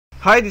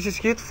Hi, this is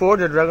Kit for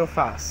the Dragon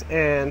Files,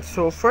 and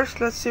so first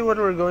let's see what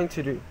we're going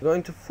to do. We're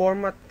going to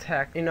format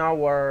text in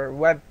our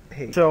web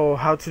page. So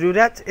how to do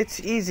that? It's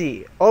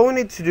easy. All we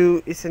need to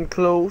do is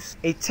enclose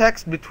a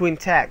text between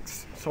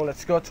tags. So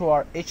let's go to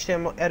our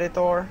HTML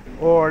editor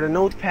or the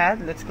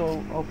notepad. Let's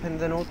go open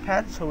the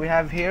notepad. So we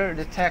have here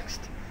the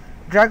text,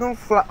 Dragon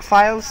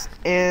Files,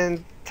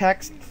 and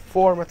text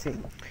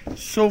formatting.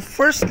 So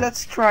first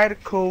let's try to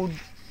code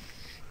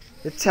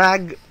the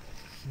tag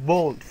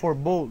bold for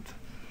bold.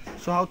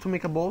 So how to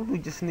make a bold? We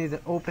just need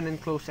an open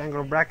and close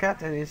angle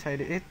bracket, and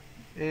inside it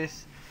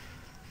is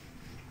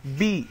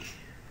B.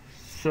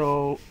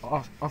 So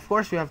of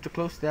course we have to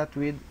close that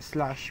with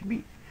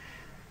 /B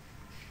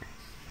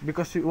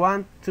because we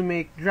want to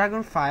make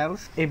Dragon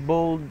Files a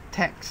bold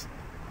text.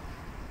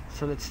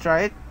 So let's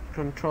try it.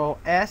 Control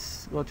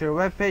S, go to your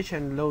web page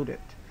and load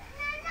it.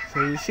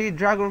 So you see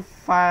Dragon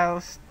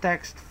Files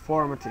text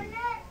formatting.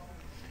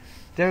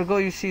 There you go.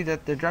 You see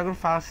that the Dragon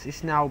Files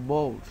is now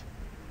bold.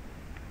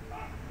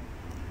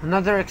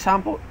 Another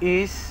example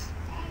is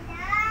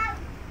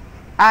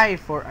I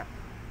for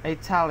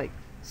italic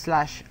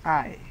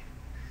 /I.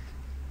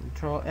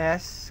 Control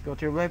S, go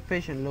to your web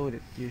page and load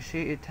it. You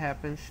see it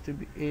happens to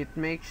be, it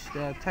makes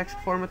the text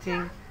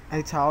formatting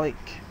italic.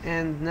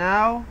 And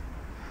now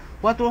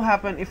what will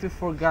happen if we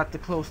forgot the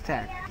close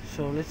tag?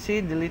 So let's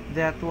see, delete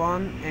that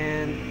one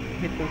and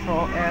hit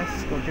Control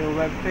S, go to your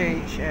web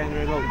page and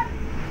reload.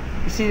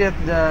 You see that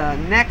the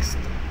next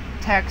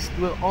text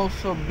will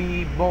also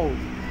be bold.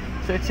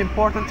 So it's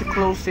important to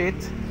close it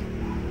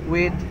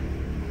with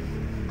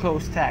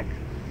close tag.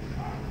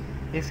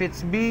 If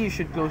it's B, you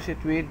should close it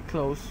with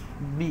close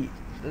B.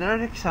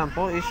 Another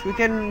example is we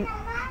can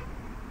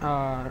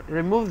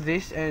remove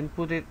this and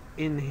put it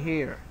in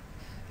here.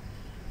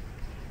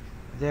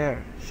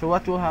 There. So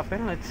what will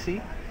happen? Let's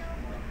see.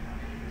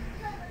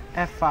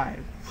 F5.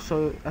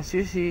 So as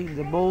you see,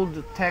 the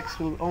bold text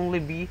will only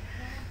be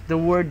the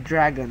word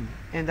dragon,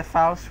 and the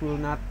files will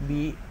not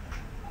be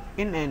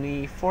in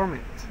any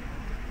format.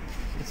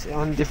 It's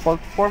on default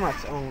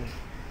formats only.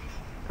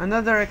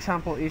 Another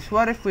example is,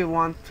 what if we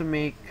want to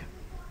make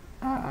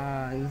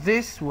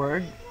this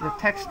word, the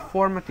text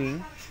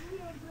formatting,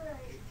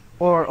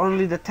 or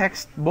only the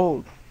text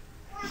bold?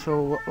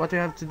 So what you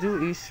have to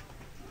do is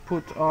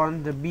put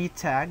on the B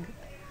tag,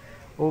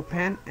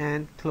 open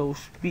and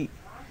close B.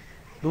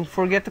 Don't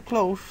forget to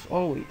close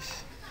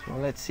always. So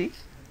let's see.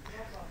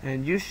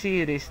 And you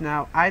see it is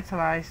now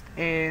italicized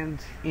and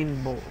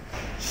in bold.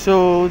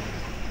 So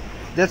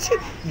that's it.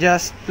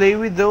 Just play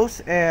with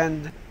those,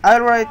 and I'll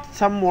write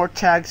some more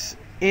tags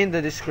in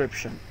the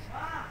description.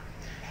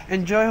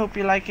 Enjoy, hope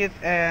you like it,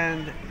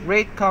 and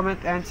rate, comment,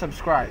 and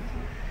subscribe.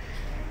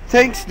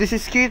 Thanks, this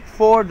is Kit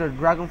for the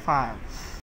Dragon Files.